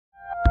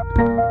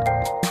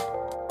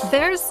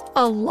There's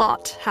a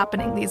lot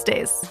happening these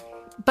days,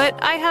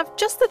 but I have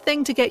just the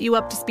thing to get you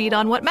up to speed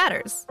on what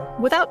matters,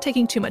 without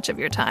taking too much of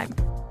your time.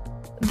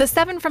 The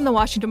 7 from the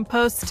Washington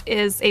Post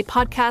is a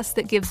podcast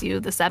that gives you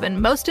the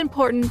 7 most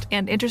important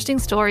and interesting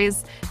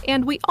stories,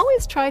 and we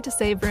always try to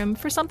save room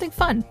for something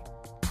fun.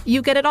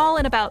 You get it all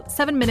in about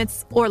 7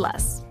 minutes or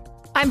less.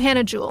 I'm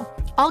Hannah Jewell.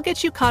 I'll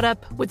get you caught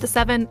up with the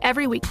 7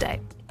 every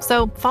weekday.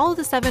 So follow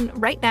the 7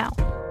 right now.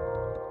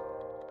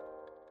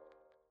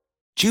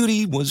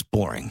 Judy was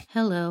boring.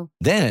 Hello.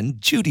 Then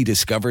Judy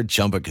discovered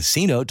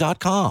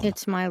ChumbaCasino.com.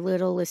 It's my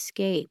little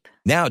escape.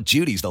 Now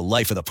Judy's the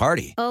life of the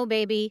party. Oh,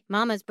 baby,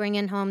 mama's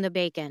bringing home the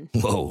bacon.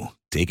 Whoa,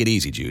 take it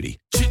easy, Judy.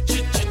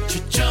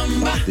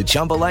 The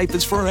Chumba life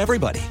is for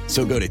everybody.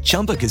 So go to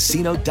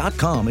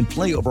ChumbaCasino.com and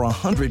play over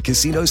 100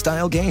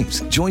 casino-style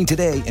games. Join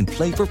today and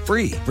play for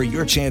free for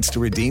your chance to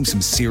redeem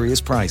some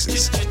serious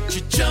prizes.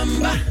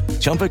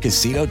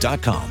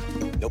 ChumbaCasino.com.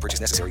 No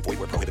purchase necessary. Void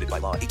where prohibited by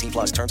law. 18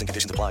 plus terms and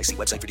conditions apply. See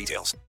website for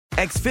details.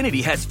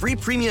 Xfinity has free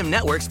premium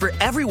networks for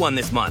everyone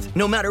this month,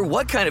 no matter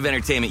what kind of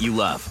entertainment you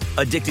love.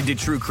 Addicted to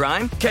true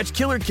crime? Catch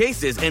killer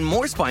cases and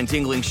more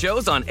spine-tingling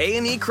shows on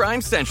A&E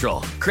Crime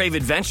Central. Crave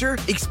adventure?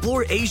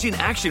 Explore Asian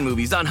action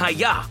movies on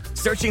Hi-YAH.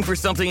 Searching for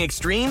something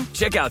extreme?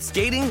 Check out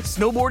skating,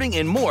 snowboarding,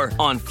 and more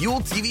on Fuel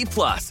TV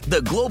Plus,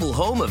 the global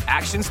home of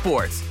action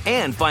sports.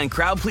 And find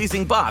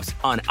crowd-pleasing bops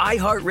on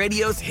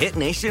iHeartRadio's Hit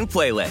Nation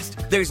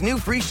playlist. There's new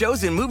free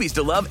shows and movies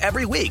to love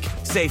every week.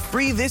 Say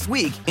free this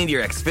week in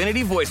your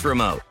Xfinity voice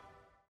remote.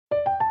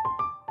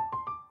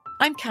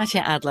 I'm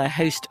Katya Adler,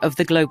 host of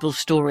The Global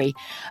Story.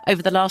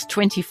 Over the last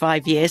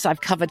 25 years, I've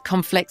covered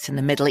conflicts in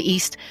the Middle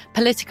East,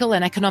 political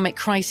and economic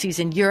crises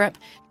in Europe,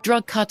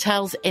 drug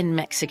cartels in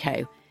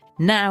Mexico.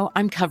 Now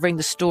I'm covering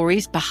the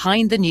stories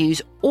behind the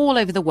news all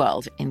over the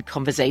world in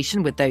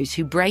conversation with those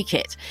who break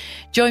it.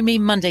 Join me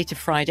Monday to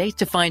Friday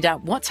to find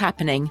out what's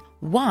happening,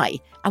 why,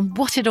 and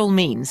what it all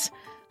means.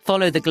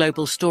 Follow The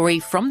Global Story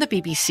from the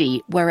BBC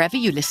wherever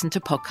you listen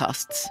to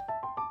podcasts.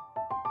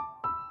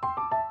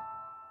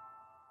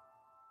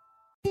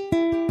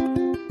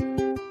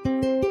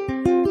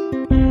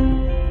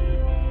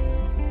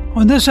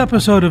 On this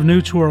episode of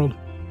Newt's World,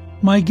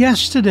 my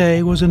guest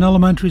today was an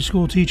elementary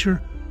school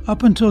teacher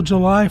up until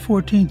July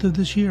 14th of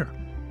this year,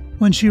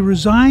 when she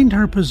resigned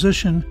her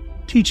position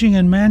teaching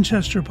in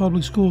Manchester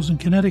Public Schools in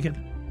Connecticut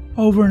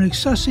over an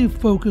excessive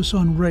focus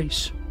on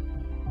race.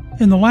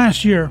 In the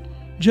last year,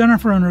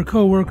 Jennifer and her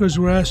co-workers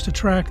were asked to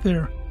track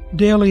their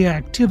daily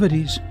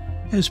activities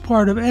as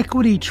part of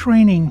equity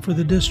training for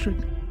the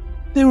district.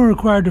 They were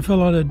required to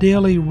fill out a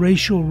daily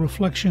racial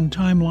reflection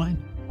timeline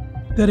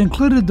that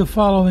included the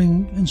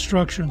following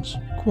instructions.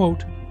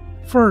 Quote,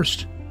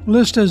 first,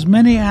 list as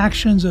many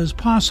actions as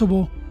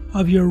possible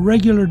of your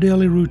regular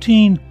daily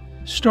routine,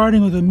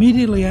 starting with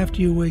immediately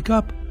after you wake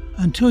up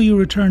until you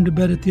return to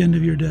bed at the end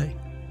of your day.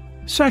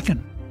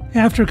 Second,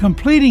 after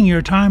completing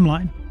your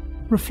timeline,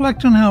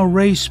 reflect on how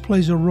race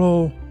plays a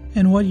role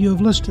in what you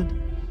have listed.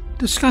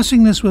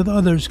 Discussing this with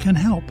others can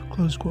help,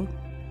 close quote.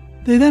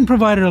 They then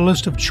provided a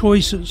list of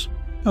choices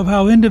of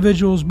how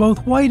individuals,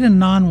 both white and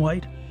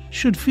non-white,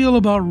 should feel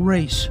about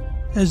race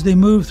as they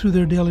move through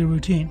their daily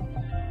routine.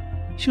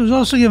 She was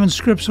also given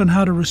scripts on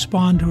how to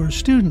respond to her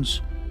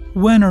students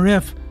when or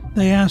if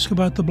they ask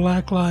about the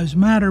Black Lives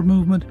Matter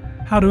movement,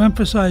 how to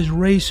emphasize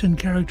race in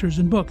characters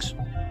in books.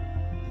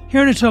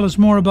 Here to tell us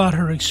more about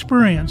her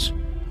experience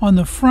on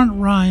the front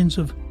lines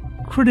of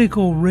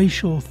critical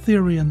racial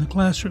theory in the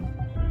classroom,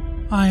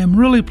 I am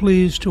really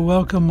pleased to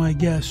welcome my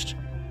guest,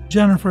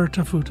 Jennifer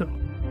Tafuto.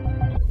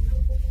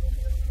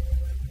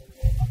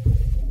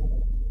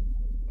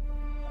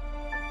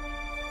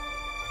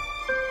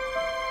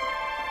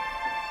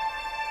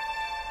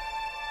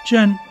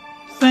 Jen,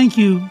 thank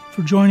you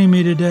for joining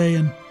me today.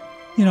 And,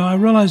 I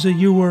realize that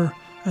you were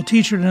a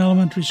teacher at an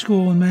elementary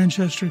school in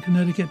Manchester,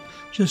 Connecticut,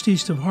 just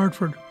east of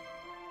Hartford.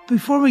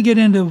 Before we get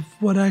into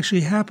what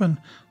actually happened,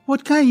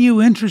 what got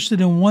you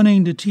interested in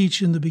wanting to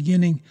teach in the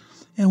beginning,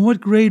 and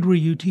what grade were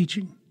you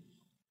teaching?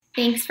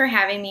 Thanks for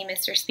having me,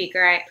 Mr.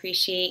 Speaker. I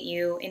appreciate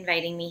you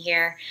inviting me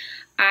here.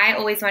 I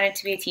always wanted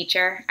to be a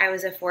teacher. I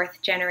was a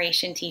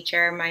fourth-generation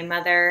teacher. My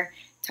mother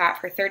taught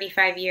for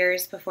 35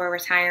 years before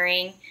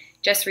retiring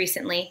just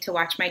recently to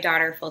watch my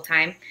daughter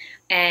full-time.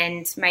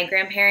 And my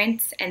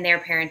grandparents and their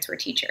parents were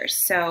teachers.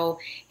 So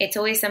it's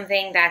always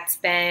something that's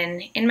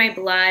been in my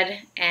blood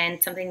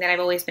and something that I've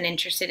always been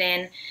interested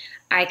in.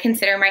 I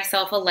consider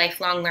myself a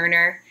lifelong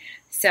learner.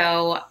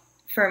 So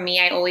for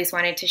me, I always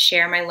wanted to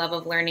share my love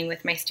of learning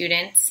with my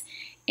students.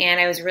 And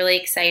I was really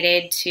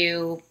excited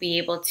to be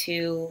able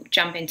to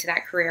jump into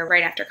that career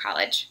right after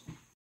college.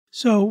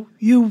 So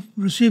you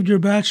received your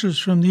bachelor's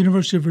from the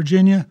University of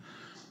Virginia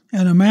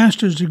and a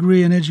master's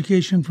degree in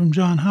education from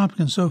Johns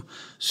Hopkins. So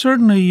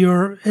certainly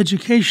your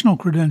educational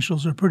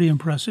credentials are pretty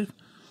impressive.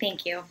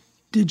 Thank you.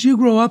 Did you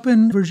grow up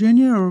in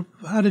Virginia, or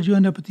how did you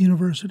end up at the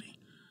university?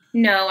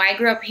 No, I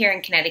grew up here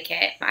in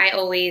Connecticut. I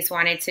always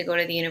wanted to go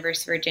to the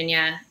University of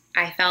Virginia.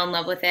 I fell in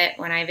love with it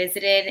when I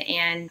visited,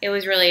 and it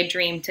was really a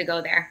dream to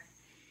go there.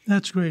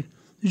 That's great.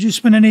 Did you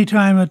spend any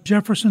time at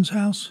Jefferson's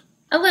house?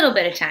 A little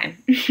bit of time.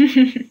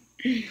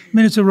 I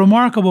mean, it's a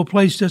remarkable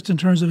place just in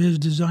terms of his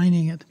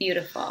designing it.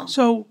 Beautiful.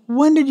 So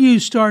when did you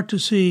start to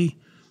see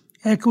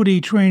equity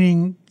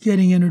training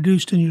getting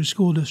introduced in your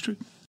school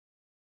district?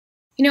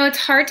 You know, it's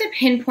hard to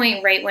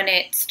pinpoint right when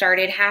it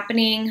started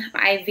happening.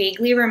 I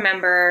vaguely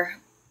remember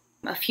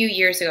a few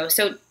years ago.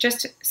 So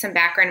just some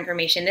background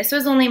information. This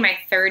was only my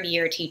third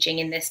year teaching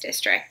in this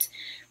district.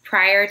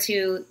 Prior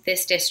to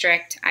this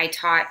district, I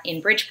taught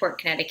in Bridgeport,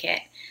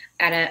 Connecticut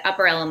at an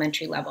upper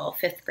elementary level,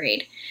 5th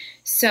grade.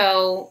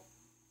 So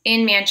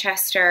in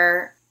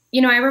Manchester,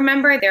 you know, I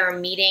remember there were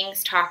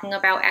meetings talking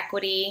about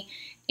equity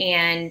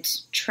and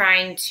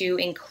trying to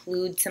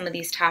include some of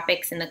these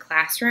topics in the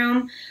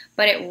classroom,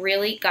 but it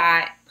really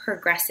got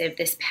progressive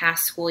this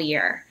past school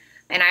year.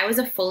 And I was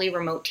a fully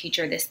remote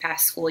teacher this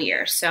past school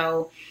year.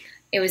 So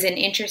it was an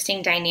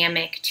interesting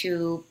dynamic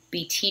to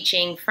be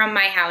teaching from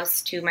my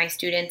house to my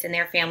students and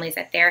their families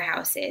at their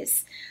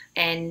houses,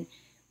 and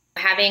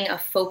having a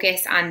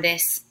focus on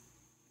this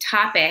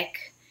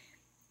topic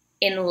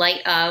in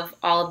light of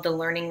all of the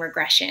learning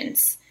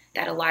regressions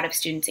that a lot of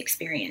students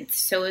experience.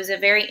 So it was a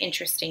very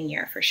interesting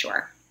year for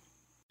sure.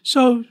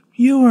 So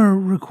you are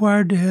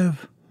required to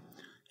have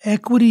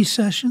equity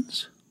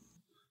sessions?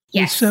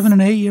 Yes. With 7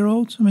 and 8 year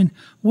olds? I mean,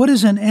 what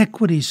is an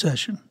equity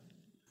session?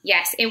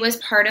 Yes, it was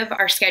part of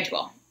our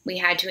schedule. We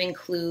had to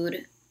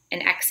include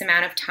an X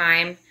amount of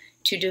time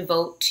to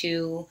devote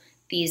to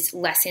these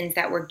lessons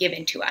that were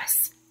given to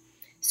us.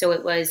 So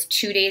it was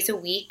 2 days a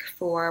week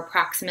for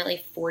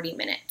approximately 40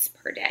 minutes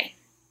per day.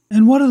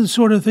 And what are the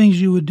sort of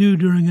things you would do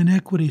during an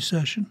equity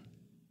session?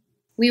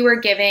 We were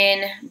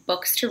given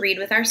books to read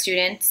with our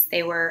students.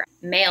 They were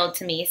mailed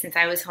to me since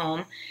I was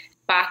home.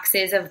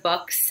 Boxes of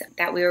books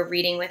that we were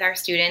reading with our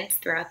students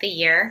throughout the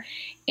year.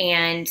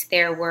 And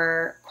there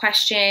were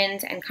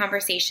questions and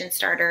conversation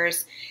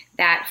starters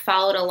that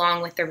followed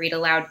along with the read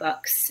aloud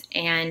books.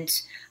 And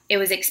it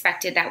was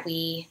expected that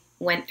we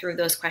went through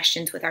those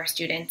questions with our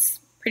students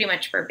pretty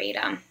much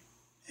verbatim.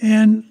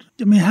 And,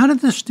 I mean, how did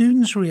the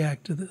students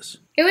react to this?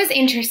 It was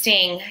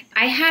interesting.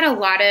 I had a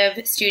lot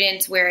of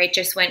students where it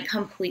just went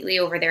completely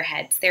over their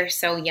heads. They're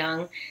so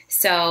young.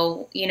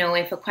 So, you know,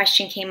 if a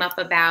question came up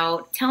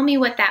about, tell me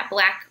what that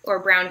black or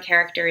brown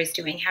character is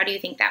doing, how do you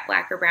think that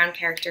black or brown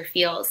character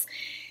feels?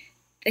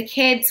 The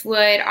kids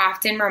would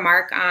often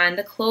remark on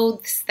the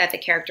clothes that the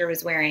character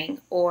was wearing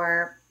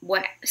or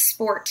what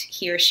sport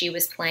he or she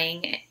was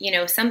playing, you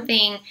know,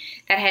 something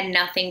that had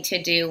nothing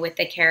to do with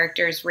the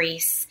character's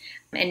race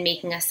and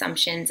making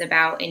assumptions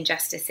about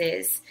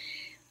injustices.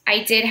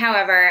 I did,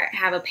 however,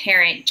 have a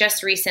parent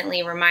just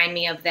recently remind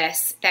me of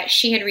this, that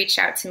she had reached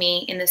out to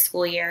me in the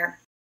school year.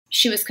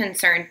 She was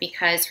concerned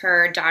because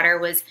her daughter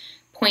was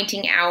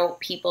pointing out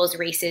people's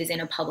races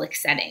in a public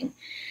setting.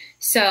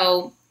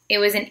 So it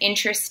was an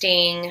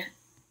interesting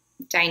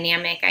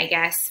dynamic, I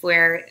guess,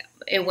 where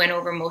it went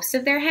over most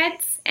of their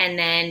heads. And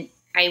then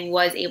I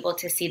was able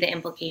to see the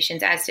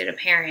implications, as did a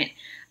parent,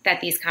 that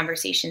these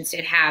conversations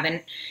did have.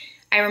 And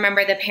I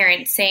remember the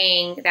parent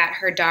saying that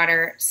her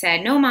daughter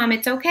said, "No, Mom,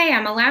 it's okay.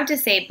 I'm allowed to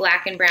say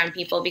black and brown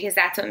people because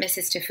that's what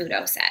Mrs.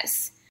 Tafuto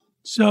says."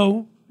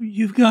 So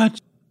you've got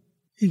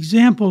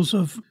examples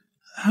of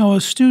how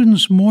a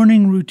student's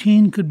morning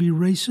routine could be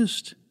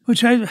racist,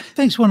 which I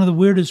think is one of the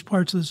weirdest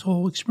parts of this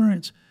whole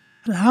experience.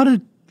 How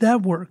did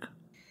that work?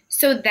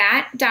 So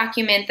that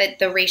document, that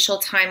the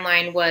racial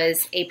timeline,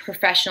 was a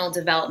professional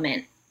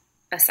development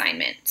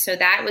assignment. So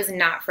that was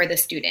not for the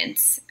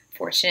students,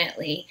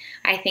 fortunately.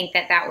 I think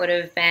that would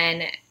have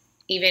been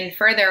even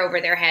further over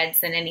their heads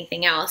than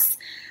anything else.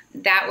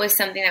 That was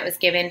something that was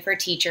given for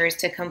teachers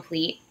to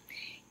complete.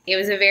 It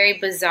was a very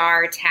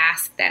bizarre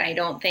task that I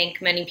don't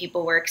think many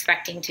people were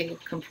expecting to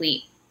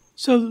complete.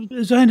 So,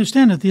 as I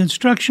understand it, the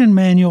instruction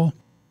manual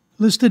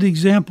listed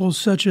examples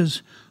such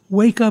as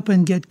wake up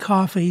and get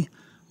coffee,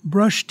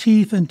 brush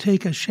teeth and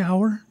take a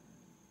shower.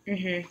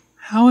 Mm-hmm.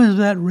 How is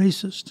that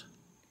racist?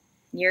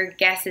 Your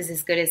guess is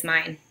as good as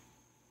mine.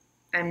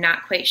 I'm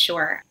not quite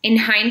sure. In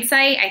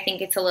hindsight, I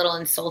think it's a little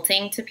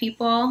insulting to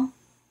people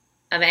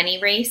of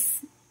any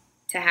race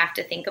to have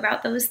to think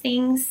about those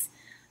things.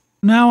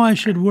 Now I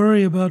should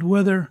worry about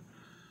whether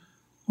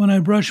when I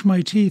brush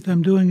my teeth,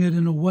 I'm doing it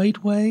in a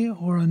white way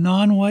or a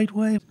non-white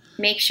way.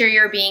 Make sure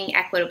you're being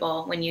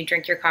equitable when you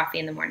drink your coffee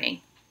in the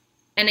morning.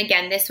 And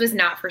again, this was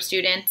not for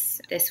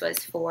students. This was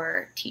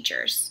for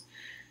teachers.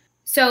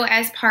 So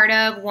as part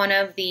of one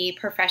of the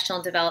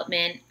professional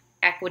development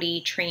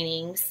equity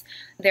trainings,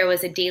 there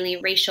was a daily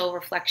racial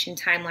reflection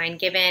timeline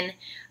given.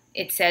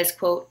 It says,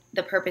 quote,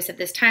 "The purpose of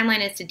this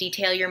timeline is to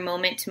detail your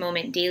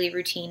moment-to-moment daily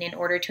routine in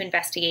order to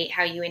investigate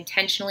how you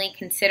intentionally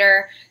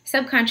consider,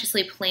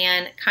 subconsciously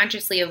plan,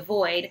 consciously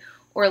avoid,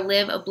 or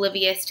live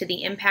oblivious to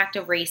the impact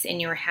of race in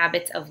your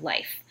habits of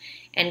life,"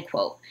 end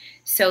quote.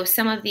 So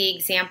some of the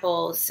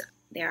examples,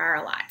 there are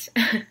a lot.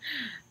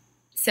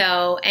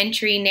 So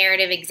entry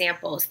narrative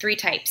examples, 3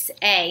 types.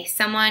 A,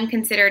 someone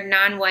considered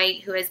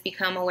non-white who has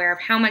become aware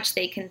of how much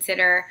they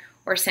consider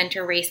or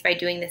center race by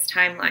doing this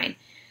timeline.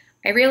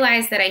 I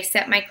realized that I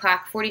set my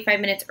clock 45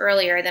 minutes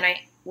earlier than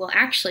I will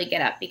actually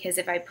get up, because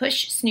if I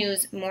push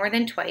snooze more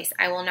than twice,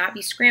 I will not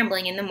be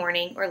scrambling in the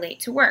morning or late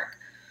to work.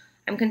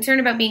 I'm concerned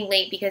about being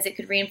late because it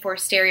could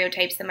reinforce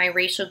stereotypes that my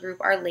racial group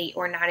are late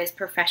or not as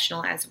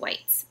professional as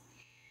whites.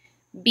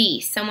 B,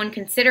 someone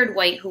considered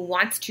white who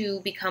wants to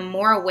become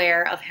more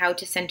aware of how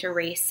to center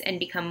race and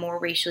become more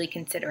racially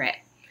considerate.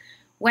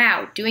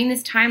 Wow, doing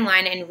this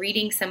timeline and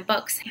reading some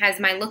books has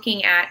my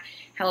looking at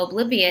how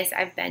oblivious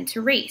I've been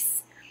to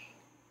race.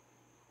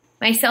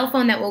 My cell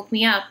phone that woke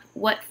me up,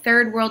 what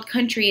third world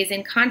country is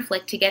in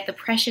conflict to get the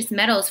precious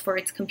metals for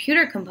its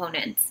computer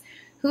components?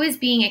 Who is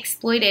being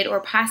exploited or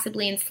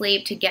possibly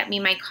enslaved to get me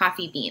my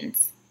coffee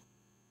beans?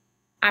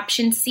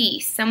 Option C,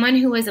 someone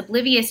who is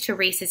oblivious to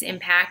race's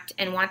impact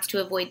and wants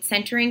to avoid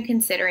centering,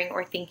 considering,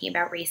 or thinking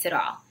about race at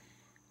all.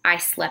 I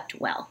slept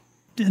well.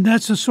 And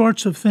that's the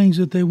sorts of things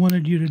that they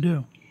wanted you to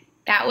do.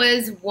 That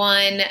was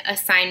one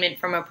assignment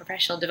from a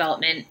professional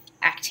development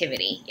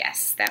activity,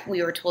 yes, that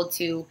we were told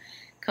to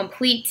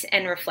complete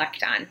and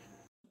reflect on.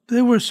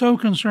 They were so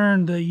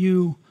concerned that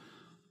you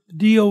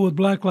deal with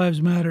Black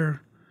Lives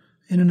Matter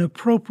in an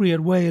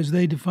appropriate way, as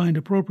they defined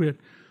appropriate,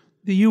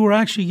 that you were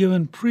actually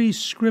given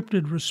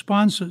pre-scripted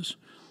responses.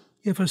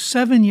 If a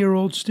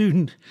 7-year-old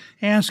student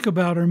asked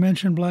about or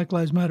mentioned Black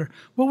Lives Matter,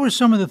 what were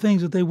some of the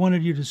things that they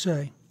wanted you to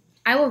say?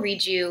 I will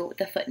read you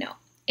the footnote.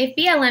 If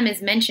BLM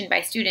is mentioned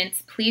by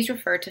students, please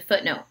refer to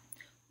footnote.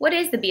 What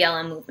is the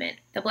BLM movement?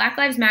 The Black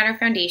Lives Matter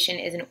Foundation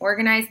is an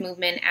organized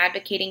movement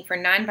advocating for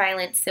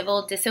nonviolent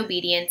civil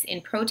disobedience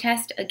in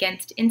protest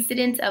against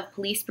incidents of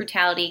police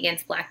brutality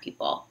against Black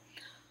people.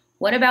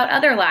 What about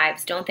other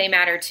lives? Don't they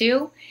matter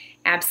too?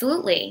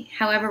 Absolutely.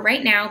 However,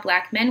 right now,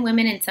 Black men,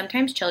 women, and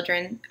sometimes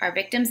children are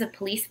victims of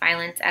police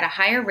violence at a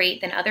higher rate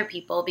than other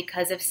people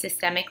because of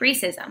systemic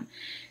racism.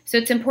 So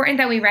it's important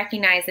that we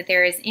recognize that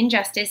there is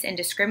injustice and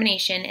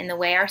discrimination in the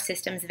way our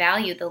systems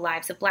value the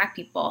lives of Black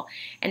people,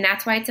 and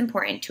that's why it's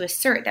important to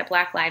assert that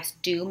Black lives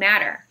do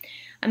matter.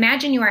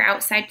 Imagine you are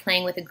outside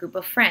playing with a group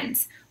of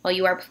friends. While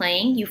you are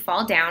playing, you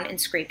fall down and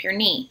scrape your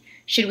knee.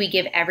 Should we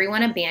give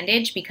everyone a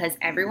bandage because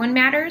everyone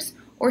matters?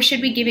 Or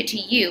should we give it to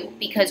you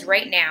because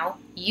right now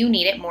you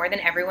need it more than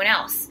everyone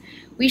else?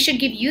 We should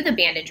give you the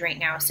bandage right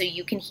now so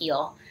you can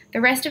heal. The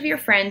rest of your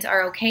friends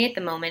are okay at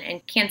the moment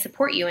and can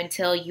support you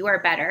until you are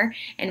better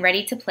and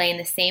ready to play in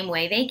the same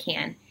way they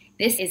can.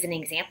 This is an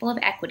example of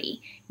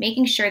equity,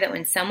 making sure that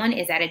when someone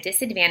is at a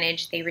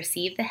disadvantage, they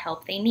receive the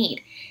help they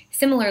need.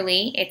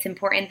 Similarly, it's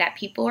important that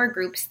people or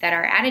groups that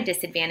are at a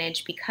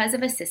disadvantage because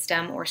of a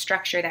system or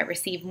structure that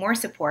receive more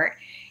support,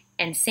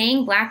 and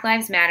saying Black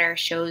Lives Matter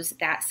shows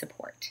that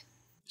support.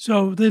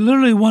 So they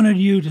literally wanted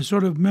you to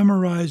sort of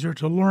memorize or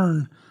to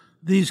learn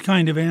these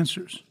kind of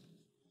answers.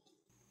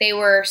 They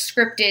were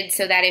scripted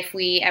so that if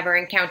we ever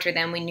encountered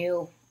them, we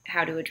knew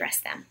how to address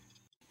them.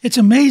 It's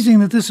amazing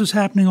that this is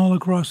happening all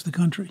across the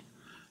country.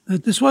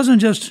 That this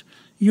wasn't just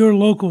your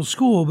local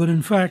school, but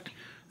in fact,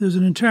 there's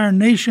an entire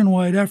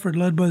nationwide effort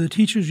led by the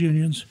teachers'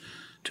 unions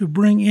to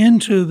bring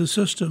into the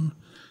system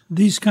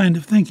these kind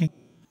of thinking.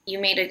 You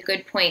made a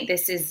good point.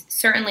 This is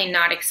certainly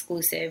not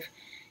exclusive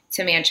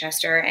to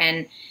Manchester,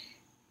 and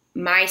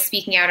my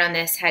speaking out on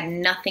this had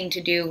nothing to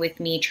do with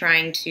me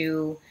trying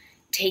to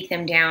take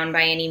them down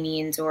by any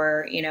means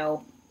or,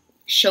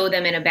 show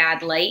them in a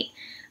bad light.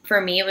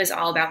 For me, it was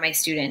all about my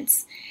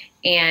students.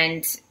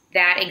 And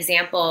that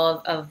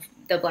example of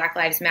the Black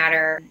Lives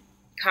Matter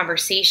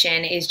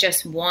conversation is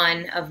just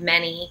one of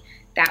many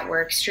that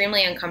were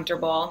extremely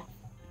uncomfortable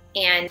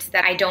and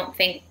that I don't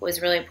think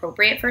was really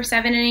appropriate for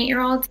 7 and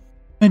 8-year-olds.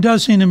 It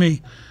does seem to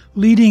me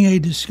leading a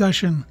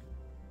discussion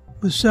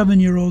with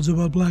 7-year-olds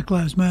about Black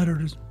Lives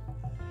Matter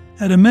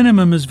at a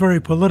minimum is very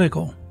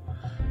political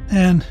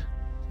and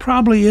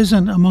probably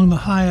isn't among the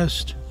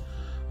highest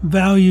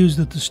values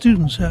that the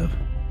students have.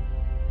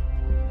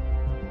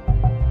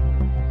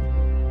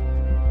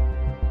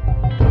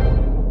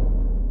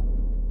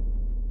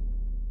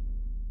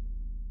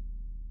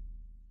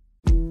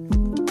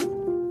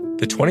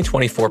 The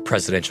 2024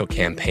 presidential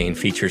campaign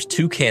features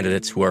 2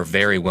 candidates who are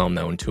very well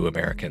known to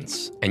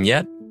Americans. And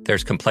yet,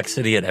 there's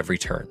complexity at every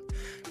turn.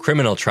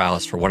 Criminal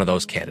trials for one of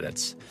those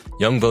candidates.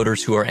 Young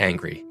voters who are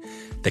angry.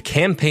 The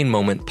Campaign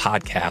Moment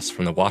podcast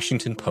from the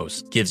Washington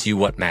Post gives you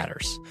what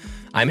matters.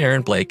 I'm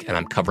Aaron Blake, and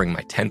I'm covering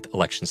my 10th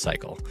election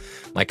cycle.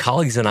 My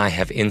colleagues and I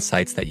have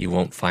insights that you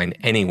won't find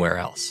anywhere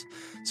else.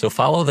 So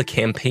follow the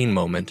Campaign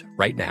Moment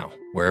right now,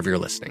 wherever you're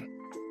listening.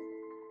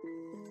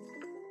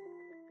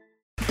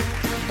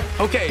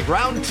 Okay,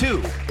 round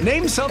 2.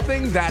 Name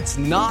something that's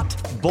not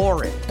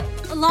boring.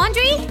 A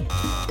laundry?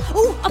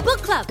 Ooh, a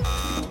book club.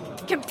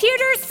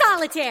 Computer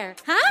solitaire,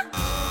 huh?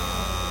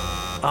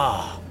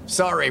 Ah,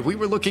 sorry, we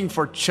were looking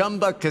for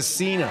Chumba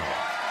Casino.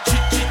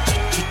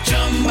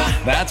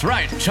 That's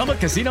right,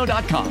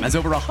 ChumbaCasino.com has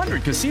over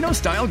 100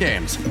 casino-style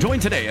games. Join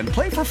today and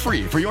play for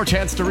free for your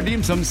chance to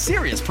redeem some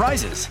serious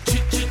prizes.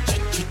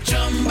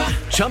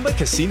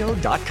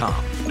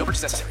 ChumbaCasino.com. No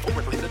purchase necessary. Void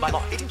where prohibited by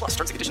law. 18+ terms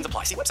and conditions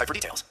apply. See website for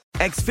details.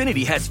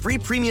 Xfinity has free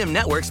premium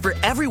networks for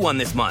everyone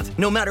this month,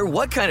 no matter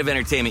what kind of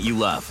entertainment you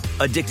love.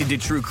 Addicted to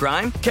true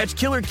crime? Catch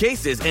killer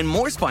cases and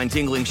more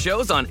spine-tingling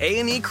shows on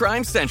A&E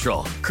Crime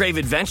Central. Crave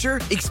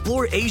adventure?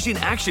 Explore Asian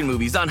action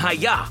movies on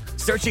Hi-YAH.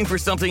 Searching for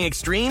something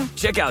extreme?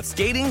 Check out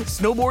skating,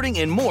 snowboarding,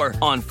 and more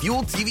on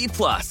Fuel TV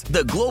Plus,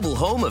 the global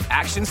home of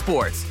action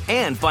sports.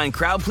 And find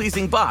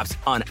crowd-pleasing bops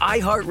on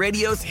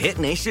iHeartRadio's Hit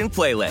Nation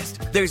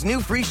playlist. There's new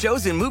free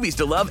shows and movies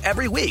to love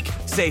every week.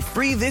 Say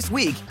free this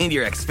week in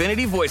your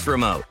Xfinity voice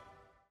remote.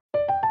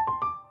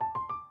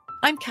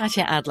 I'm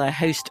Katya Adler,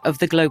 host of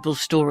The Global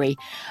Story.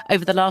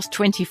 Over the last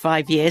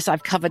 25 years,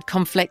 I've covered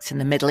conflicts in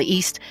the Middle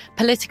East,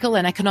 political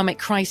and economic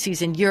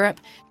crises in Europe,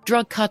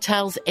 drug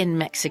cartels in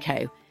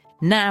Mexico.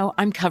 Now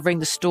I'm covering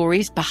the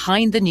stories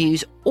behind the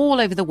news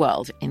all over the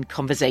world in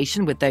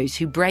conversation with those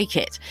who break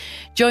it.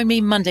 Join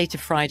me Monday to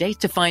Friday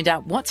to find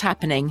out what's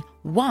happening,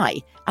 why,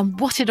 and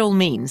what it all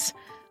means.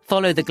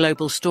 Follow The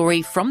Global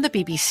Story from the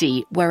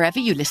BBC wherever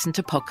you listen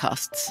to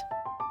podcasts.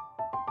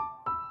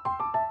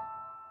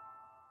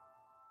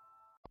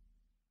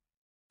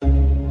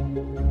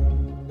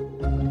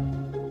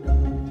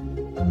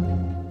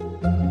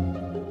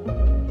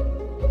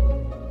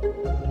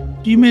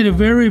 You made a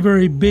very,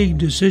 very big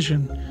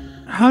decision.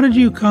 How did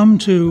you come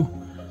to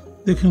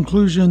the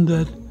conclusion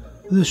that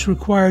this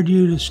required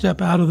you to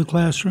step out of the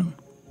classroom?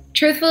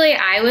 Truthfully,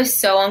 I was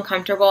so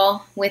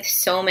uncomfortable with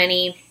so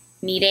many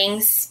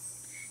meetings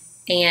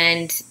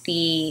and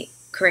the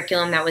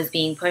curriculum that was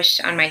being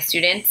pushed on my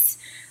students.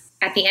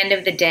 At the end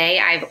of the day,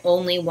 I've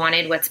only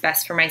wanted what's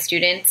best for my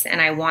students,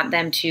 and I want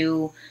them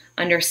to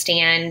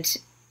understand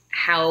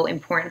how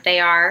important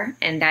they are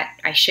and that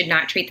I should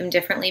not treat them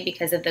differently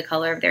because of the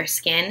color of their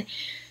skin.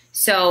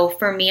 So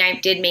for me, I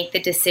did make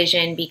the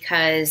decision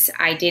because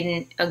I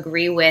didn't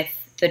agree with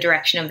the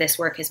direction of this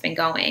work has been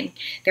going.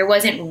 There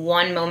wasn't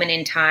one moment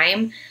in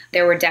time.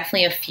 There were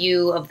definitely a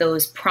few of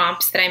those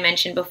prompts that I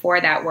mentioned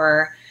before that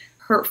were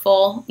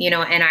hurtful,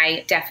 and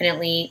I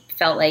definitely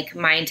felt like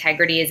my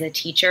integrity as a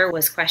teacher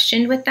was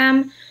questioned with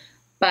them.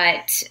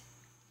 But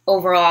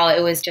overall,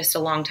 it was just a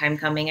long time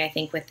coming, I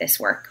think, with this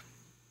work.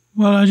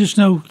 Well, I just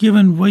know,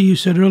 given what you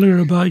said earlier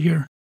about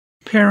your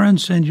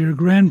parents and your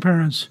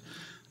grandparents,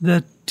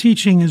 that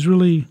teaching is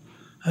really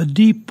a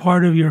deep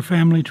part of your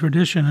family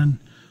tradition, and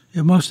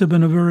it must have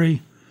been a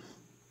very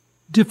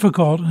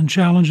difficult and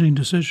challenging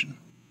decision.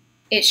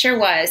 It sure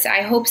was.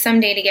 I hope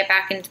someday to get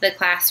back into the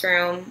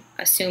classroom,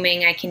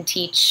 assuming I can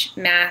teach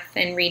math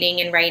and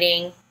reading and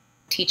writing,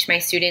 teach my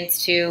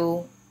students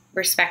to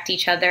respect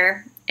each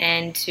other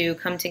and to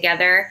come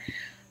together.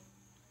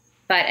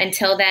 But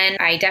until then,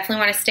 I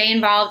definitely want to stay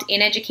involved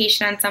in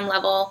education on some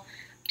level.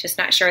 Just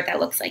not sure what that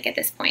looks like at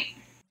this point.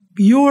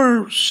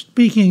 You're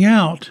speaking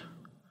out.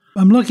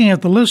 I'm looking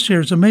at the list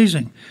here. It's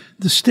amazing.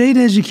 The State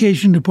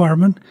Education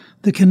Department,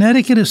 the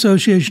Connecticut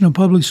Association of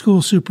Public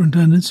School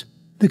Superintendents,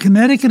 the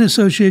Connecticut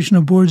Association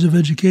of Boards of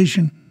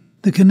Education,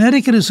 the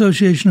Connecticut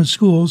Association of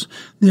Schools,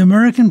 the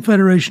American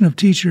Federation of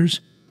Teachers,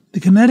 the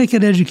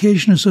Connecticut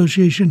Education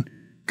Association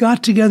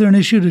got together and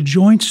issued a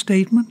joint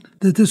statement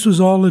that this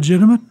was all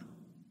legitimate?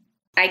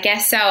 I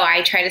guess so.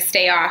 I try to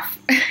stay off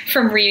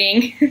from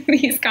reading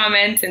these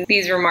comments and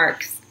these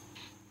remarks.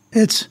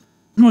 It's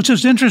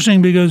just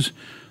interesting because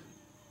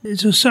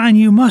it's a sign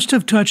you must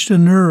have touched a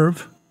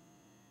nerve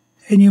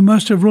and you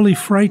must have really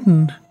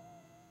frightened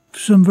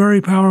some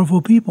very powerful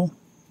people.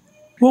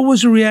 What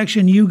was the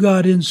reaction you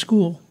got in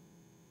school?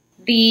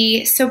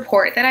 The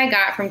support that I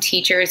got from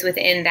teachers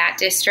within that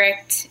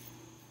district,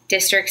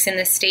 districts in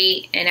the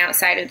state and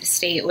outside of the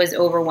state was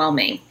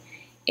overwhelming.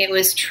 It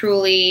was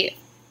truly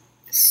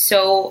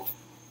so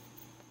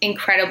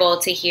incredible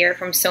to hear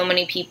from so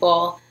many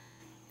people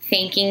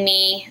thanking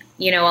me.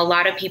 A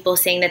lot of people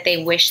saying that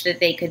they wish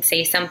that they could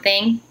say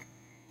something,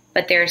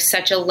 but there's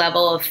such a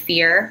level of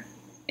fear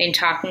in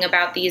talking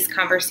about these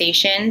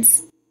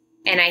conversations.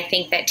 And I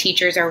think that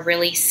teachers are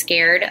really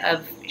scared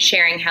of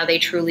sharing how they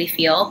truly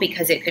feel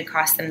because it could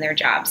cost them their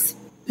jobs.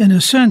 In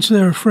a sense,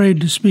 they're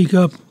afraid to speak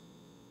up,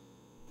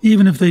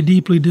 even if they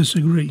deeply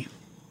disagree.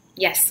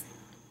 Yes.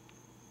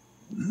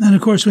 And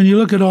of course, when you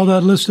look at all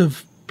that list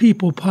of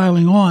people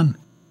piling on,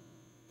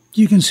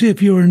 you can see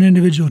if you were an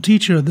individual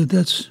teacher that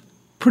that's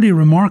pretty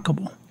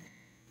remarkable.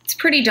 It's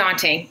pretty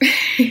daunting.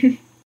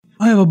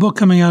 I have a book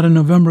coming out in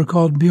November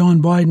called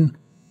Beyond Biden,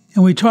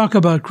 and we talk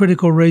about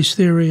critical race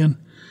theory. And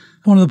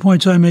one of the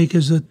points I make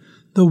is that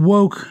the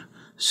woke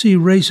see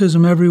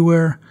racism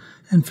everywhere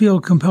and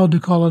feel compelled to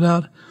call it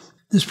out.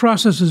 This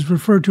process is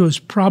referred to as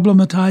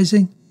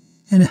problematizing.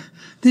 And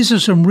these are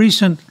some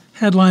recent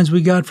headlines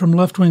we got from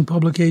left-wing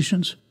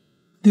publications.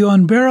 The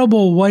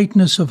unbearable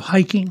whiteness of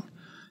hiking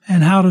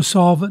and how to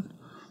solve it.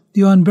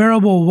 The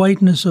unbearable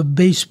whiteness of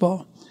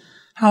baseball.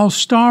 How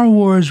Star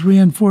Wars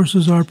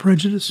reinforces our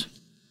prejudice.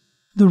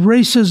 The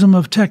racism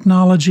of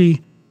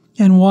technology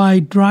and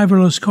why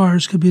driverless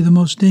cars could be the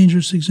most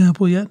dangerous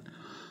example yet.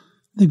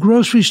 The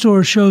grocery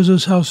store shows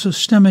us how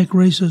systemic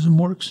racism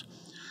works.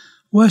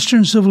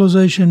 Western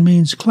civilization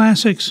means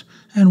classics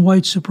and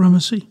white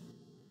supremacy.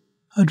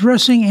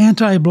 Addressing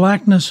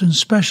anti-blackness in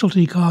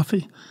specialty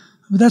coffee.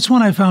 That's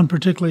one I found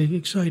particularly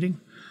exciting.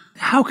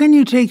 How can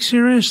you take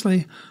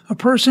seriously a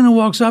person who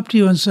walks up to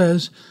you and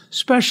says,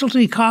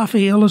 specialty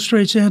coffee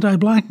illustrates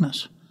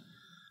anti-blackness?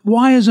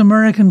 Why is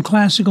American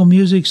classical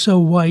music so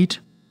white?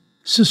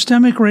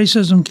 Systemic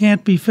racism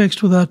can't be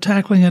fixed without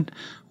tackling it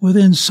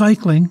within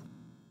cycling.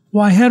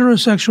 Why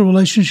heterosexual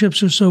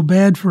relationships are so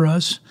bad for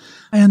us.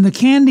 And the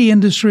candy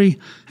industry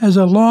has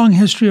a long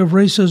history of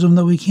racism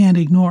that we can't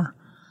ignore.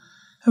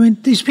 I mean,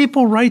 these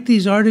people write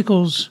these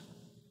articles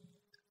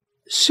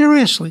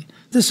seriously.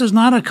 This is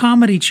not a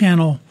Comedy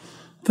Channel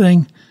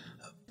thing.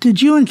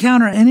 Did you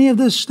encounter any of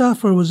this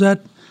stuff, or was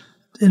that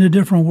in a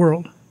different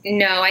world?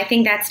 No, I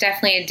think that's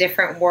definitely a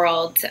different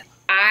world.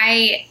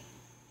 I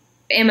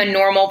am a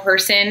normal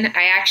person.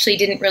 I actually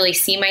didn't really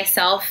see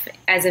myself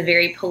as a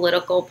very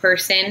political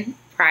person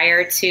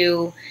prior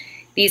to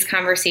these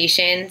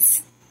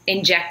conversations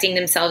injecting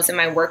themselves in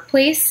my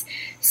workplace.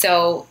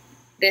 So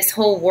this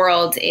whole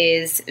world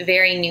is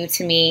very new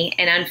to me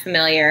and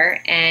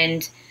unfamiliar,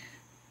 and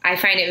I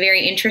find it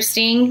very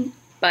interesting,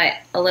 but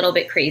a little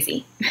bit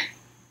crazy.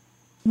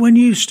 When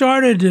you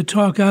started to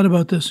talk out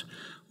about this,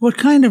 what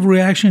kind of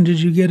reaction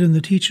did you get in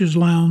the teacher's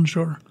lounge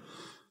or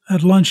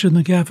at lunch in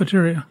the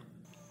cafeteria?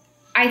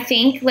 I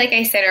think, like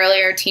I said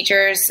earlier,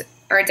 teachers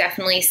are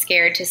definitely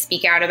scared to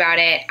speak out about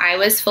it. I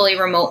was fully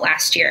remote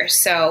last year,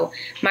 so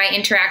my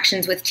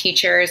interactions with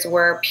teachers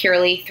were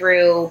purely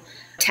through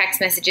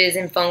text messages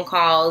and phone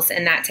calls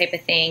and that type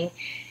of thing.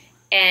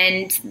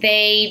 And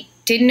they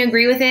didn't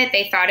agree with it.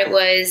 They thought it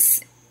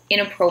was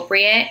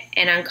inappropriate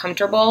and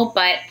uncomfortable.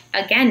 But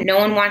again, no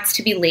one wants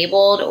to be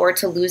labeled or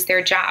to lose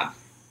their job.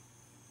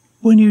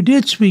 When you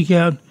did speak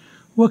out,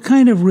 what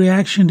kind of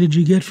reaction did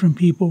you get from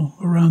people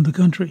around the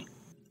country?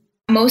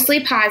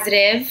 Mostly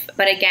positive,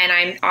 but again,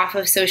 I'm off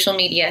of social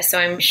media, so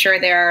I'm sure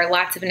there are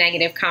lots of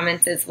negative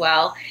comments as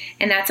well.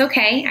 And that's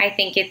okay. I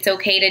think it's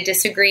okay to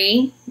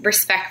disagree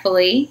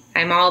respectfully.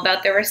 I'm all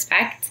about the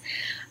respect.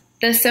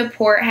 The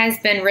support has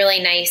been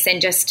really nice,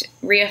 and just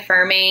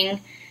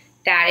reaffirming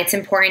that it's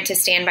important to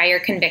stand by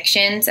your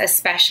convictions,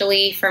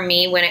 especially for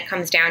me when it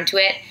comes down to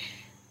it.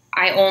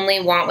 I only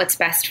want what's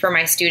best for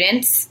my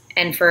students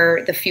and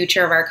for the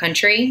future of our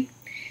country.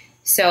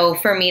 So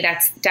for me,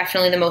 that's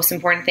definitely the most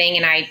important thing,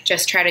 and I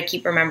just try to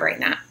keep remembering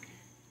that.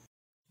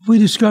 We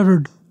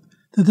discovered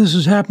that this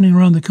is happening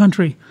around the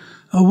country.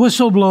 A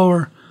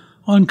whistleblower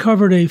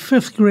uncovered a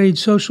 5th grade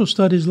social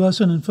studies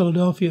lesson in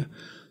Philadelphia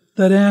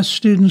that asked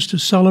students to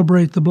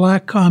celebrate the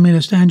black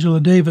communist Angela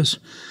Davis.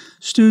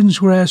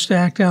 Students were asked to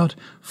act out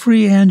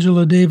Free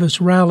Angela Davis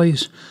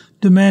rallies,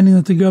 demanding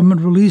that the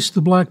government release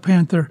the Black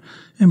Panther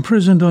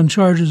imprisoned on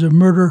charges of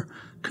murder,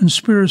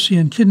 conspiracy,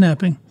 and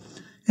kidnapping.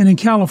 And in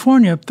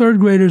California, 3rd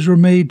graders were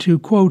made to,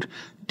 quote,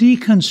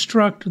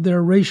 deconstruct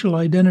their racial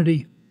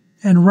identity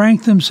and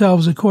rank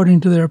themselves according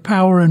to their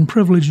power and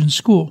privilege in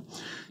school.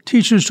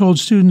 Teachers told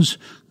students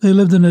they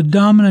lived in a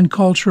dominant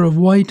culture of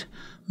white,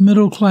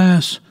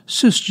 middle-class,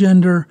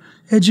 cisgender,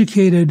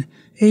 educated,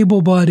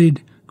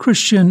 able-bodied,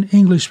 Christian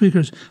English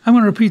speakers. I'm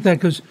going to repeat that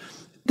because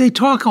they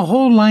talk a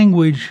whole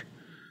language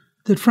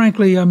that,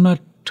 frankly, I'm not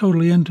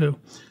totally into.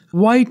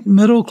 White,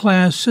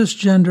 middle-class,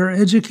 cisgender,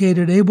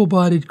 educated,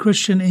 able-bodied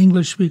Christian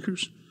English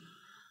speakers.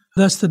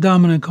 That's the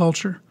dominant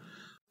culture.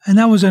 And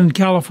that was in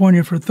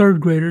California for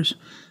 3rd graders.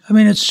 I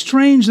mean, it's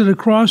strange that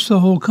across the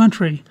whole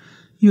country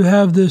you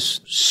have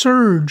this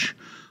surge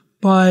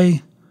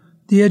by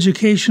the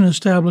education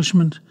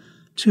establishment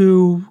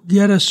to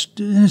get us,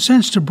 in a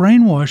sense, to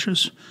brainwash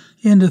us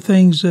into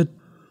things that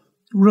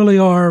really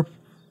are,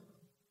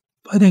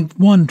 I think,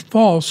 1,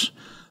 false,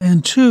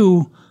 and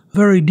 2,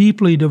 very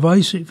deeply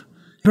divisive.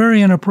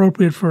 Very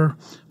inappropriate for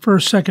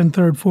 1st, 2nd,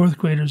 3rd, 4th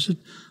graders. It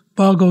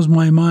boggles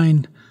my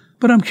mind.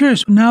 But I'm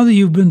curious, now that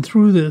you've been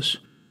through this,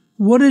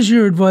 what is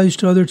your advice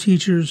to other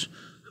teachers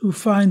who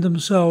find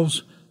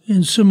themselves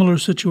in similar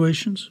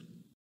situations?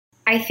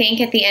 I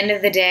think at the end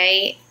of the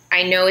day,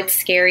 I know it's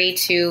scary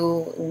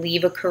to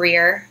leave a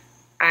career.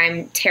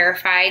 I'm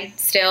terrified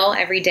still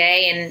every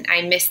day, and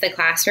I miss the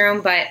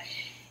classroom. But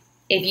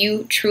if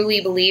you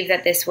truly believe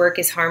that this work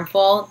is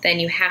harmful, then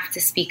you have to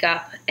speak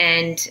up.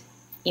 And,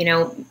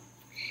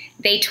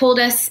 they told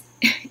us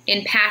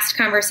in past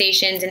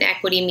conversations and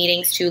equity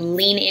meetings to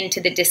lean into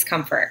the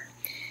discomfort.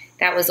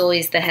 That was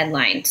always the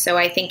headline. So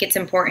I think it's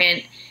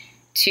important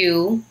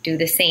to do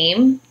the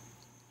same,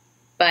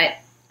 but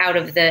out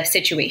of the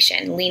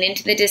situation. Lean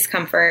into the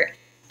discomfort.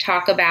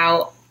 Talk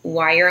about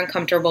why you're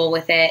uncomfortable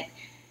with it.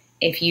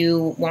 If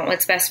you want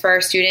what's best for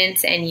our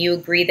students and you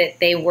agree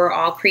that they were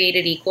all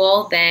created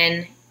equal,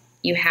 then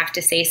you have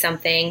to say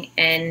something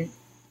and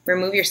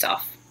remove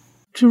yourself.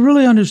 To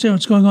really understand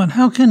what's going on,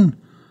 how can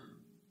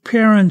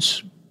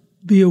parents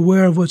be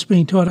aware of what's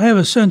being taught? I have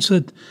a sense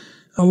that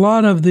a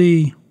lot of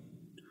the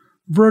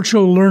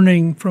virtual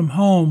learning from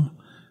home,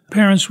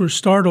 parents were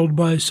startled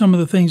by some of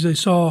the things they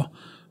saw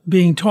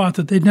being taught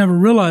that they'd never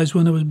realized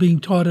when it was being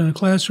taught in a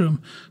classroom.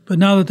 But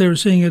now that they were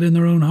seeing it in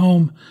their own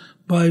home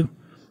by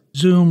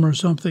Zoom or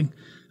something,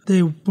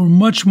 they were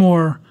much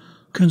more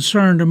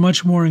concerned and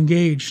much more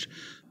engaged.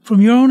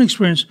 From your own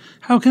experience,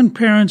 how can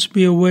parents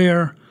be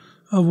aware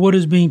of what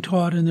is being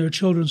taught in their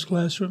children's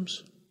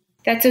classrooms?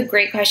 That's a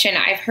great question.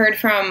 I've heard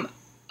from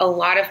a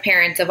lot of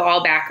parents of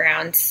all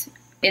backgrounds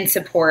in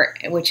support,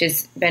 which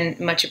has been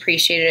much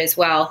appreciated as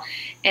well.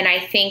 And I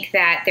think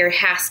that there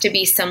has to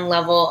be some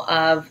level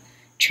of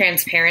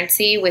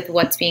transparency with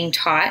what's being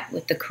taught,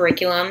 with the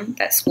curriculum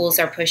that schools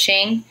are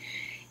pushing.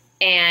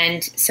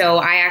 And so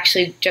I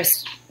actually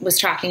just was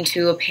talking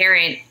to a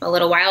parent a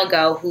little while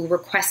ago who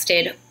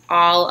requested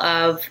all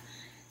of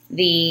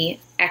the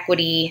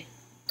equity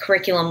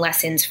curriculum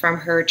lessons from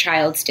her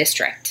child's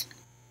district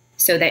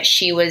so that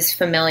she was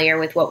familiar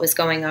with what was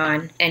going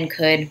on and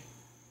could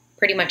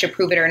pretty much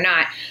approve it or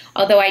not.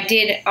 Although I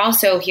did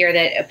also hear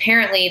that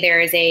apparently there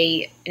is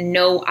a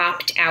no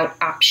opt-out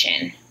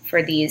option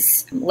for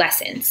these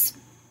lessons.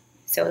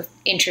 So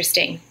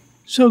interesting.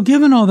 So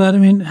given all that, I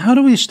mean, how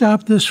do we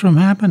stop this from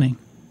happening?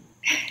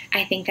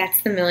 I think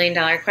that's the $1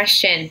 million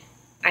question.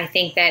 I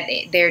think that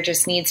there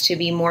just needs to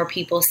be more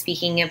people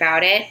speaking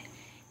about it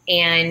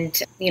and,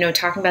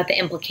 talking about the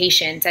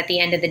implications. At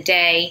the end of the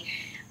day,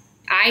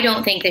 I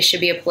don't think this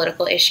should be a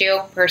political issue,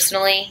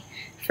 personally.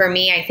 For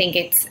me, I think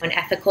it's an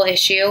ethical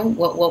issue,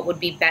 what would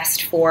be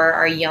best for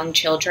our young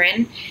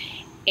children.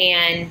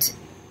 And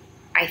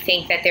I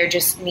think that there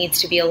just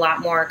needs to be a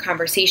lot more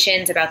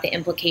conversations about the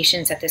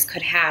implications that this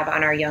could have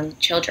on our young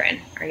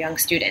children, our young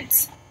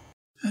students.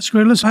 That's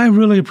great. Listen, I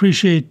really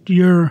appreciate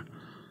your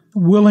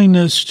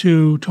willingness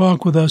to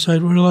talk with us. I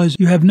realize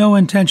you have no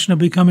intention of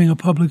becoming a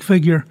public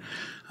figure,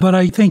 but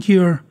I think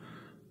you're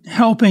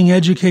helping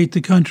educate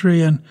the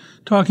country. And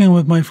talking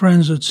with my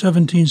friends at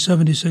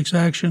 1776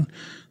 Action,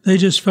 they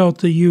just felt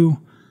that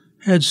you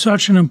had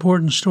such an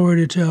important story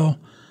to tell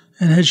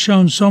and had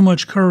shown so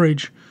much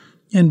courage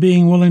in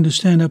being willing to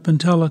stand up and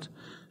tell it.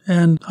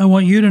 And I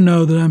want you to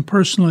know that I'm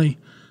personally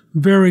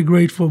very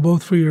grateful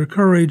both for your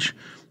courage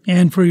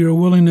and for your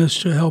willingness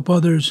to help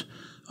others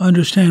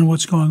understand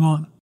what's going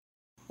on.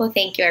 Well,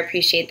 thank you. I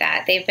appreciate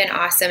that. They've been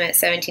awesome at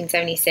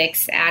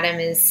 1776. Adam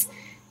is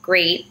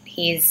great.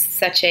 He's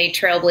such a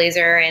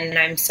trailblazer, and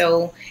I'm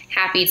so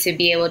happy to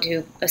be able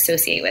to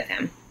associate with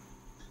him.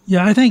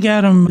 Yeah, I think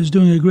Adam is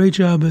doing a great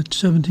job at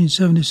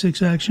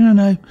 1776 Action,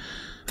 and I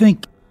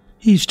think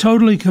he's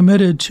totally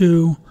committed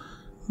to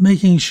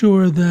making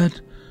sure that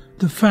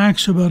the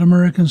facts about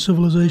American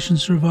civilization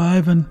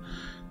survive and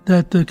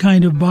that the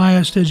kind of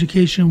biased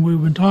education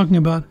we've been talking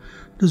about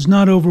does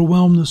not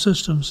overwhelm the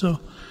system. So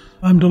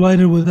I'm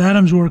delighted with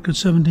Adam's work at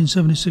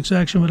 1776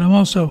 Action, but I'm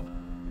also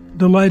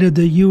delighted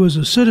that you as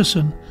a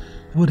citizen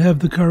would have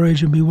the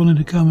courage and be willing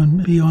to come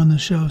and be on the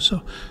show.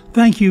 So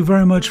thank you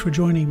very much for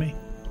joining me.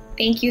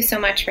 Thank you so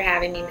much for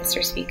having me,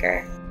 Mr.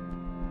 Speaker.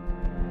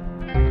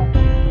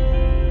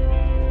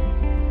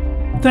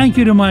 Thank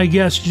you to my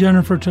guest,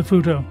 Jennifer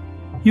Tafuto.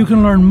 You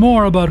can learn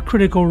more about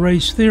critical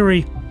race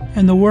theory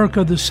and the work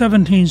of the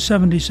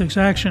 1776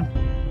 Action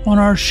on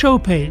our show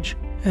page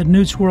at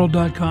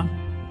newtsworld.com.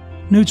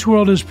 Newt's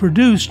World is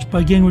produced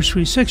by Gingrich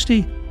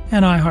 360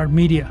 and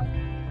iHeartMedia.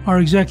 Our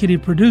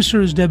executive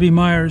producer is Debbie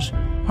Myers,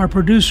 our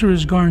producer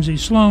is Garnsey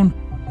Sloan,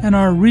 and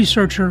our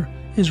researcher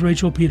is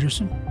Rachel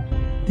Peterson.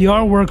 The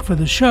artwork for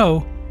the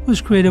show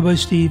was created by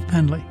Steve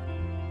Pendley.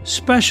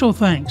 Special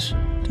thanks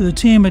to the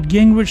team at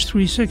Gingrich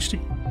 360.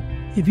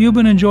 If you've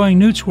been enjoying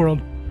Newt's World,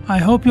 I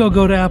hope you'll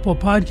go to Apple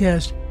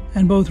Podcast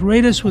and both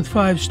rate us with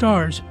 5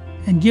 stars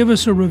and give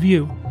us a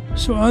review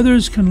so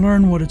others can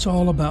learn what it's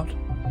all about.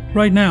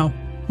 Right now,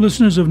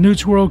 listeners of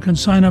Newt's World can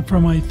sign up for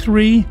my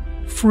 3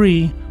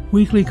 free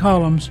weekly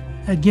columns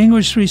at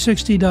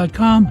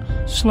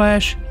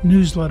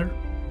gingrich360.com/newsletter.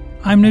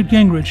 I'm Newt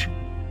Gingrich.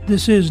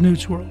 This is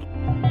Newt's World.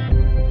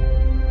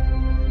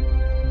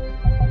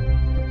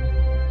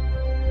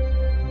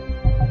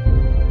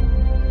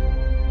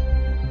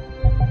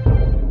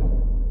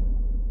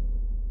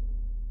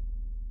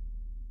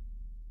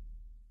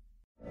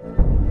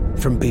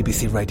 From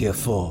BBC Radio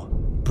 4,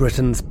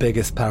 Britain's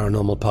biggest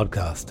paranormal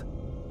podcast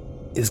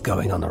is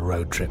going on a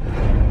road trip.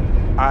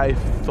 I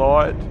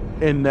thought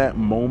in that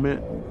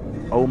moment,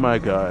 oh my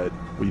God,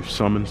 we've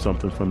summoned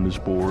something from this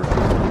board.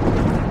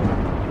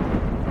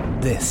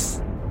 This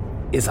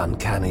is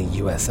Uncanny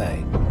USA.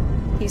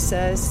 He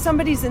says,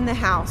 somebody's in the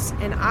house,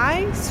 and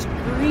I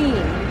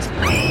screamed.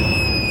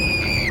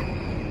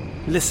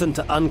 Listen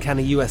to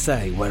Uncanny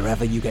USA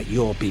wherever you get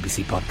your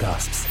BBC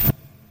podcasts,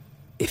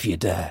 if you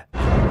dare.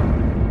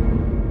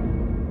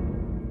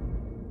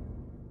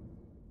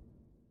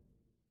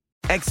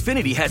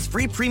 Xfinity has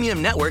free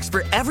premium networks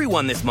for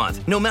everyone this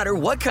month, no matter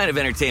what kind of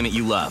entertainment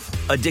you love.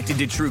 Addicted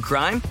to true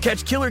crime?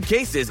 Catch killer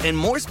cases and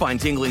more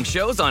spine-tingling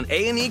shows on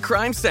A&E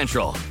Crime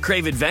Central.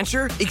 Crave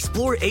adventure?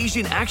 Explore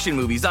Asian action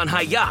movies on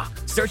Hi-YAH.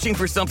 Searching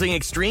for something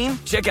extreme?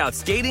 Check out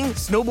skating,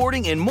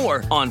 snowboarding, and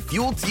more on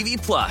Fuel TV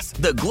Plus,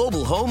 the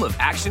global home of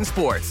action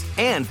sports.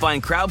 And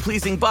find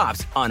crowd-pleasing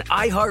bops on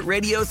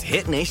iHeartRadio's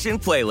Hit Nation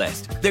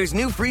playlist. There's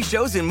new free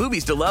shows and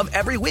movies to love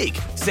every week.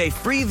 Say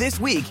free this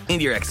week in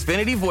your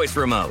Xfinity voice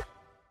remote.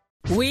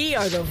 We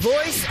are the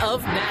voice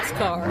of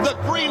NASCAR. The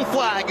green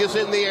flag is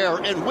in the air,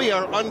 and we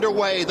are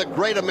underway. The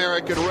Great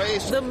American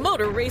Race. The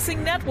Motor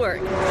Racing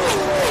Network.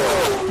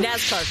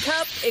 NASCAR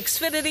Cup,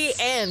 Xfinity,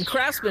 and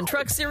Craftsman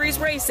Truck Series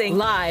Racing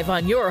live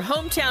on your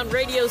hometown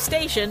radio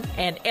station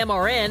and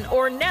MRN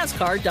or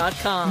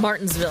NASCAR.com.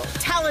 Martinsville,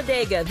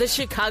 Talladega, the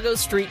Chicago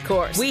Street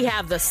Course. We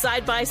have the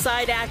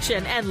side-by-side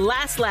action and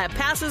last lap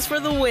passes for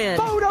the win.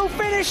 Photo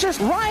finishes.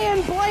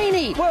 Ryan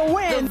Blaney will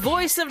win. The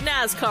voice of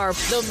NASCAR,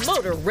 the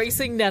Motor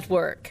Racing Network.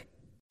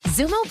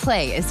 Xumo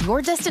Play is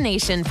your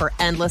destination for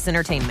endless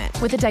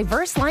entertainment. With a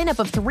diverse lineup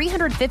of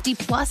 350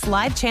 plus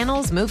live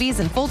channels,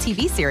 movies, and full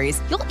TV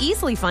series, you'll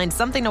easily find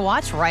something to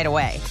watch right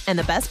away. And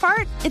the best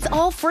part? It's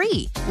all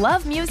free.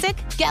 Love music?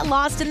 Get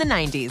lost in the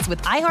 90s with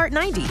iHeart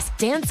 90s,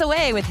 dance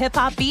away with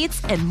hip-hop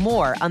beats, and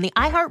more on the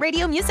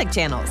iHeartRadio music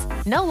channels.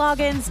 No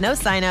logins, no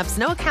signups,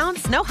 no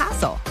accounts, no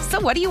hassle. So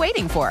what are you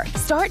waiting for?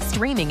 Start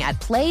streaming at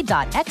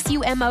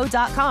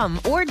play.xumo.com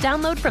or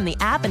download from the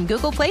app and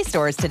Google Play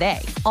stores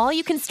today. All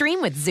you can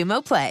stream with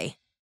Xumo Play.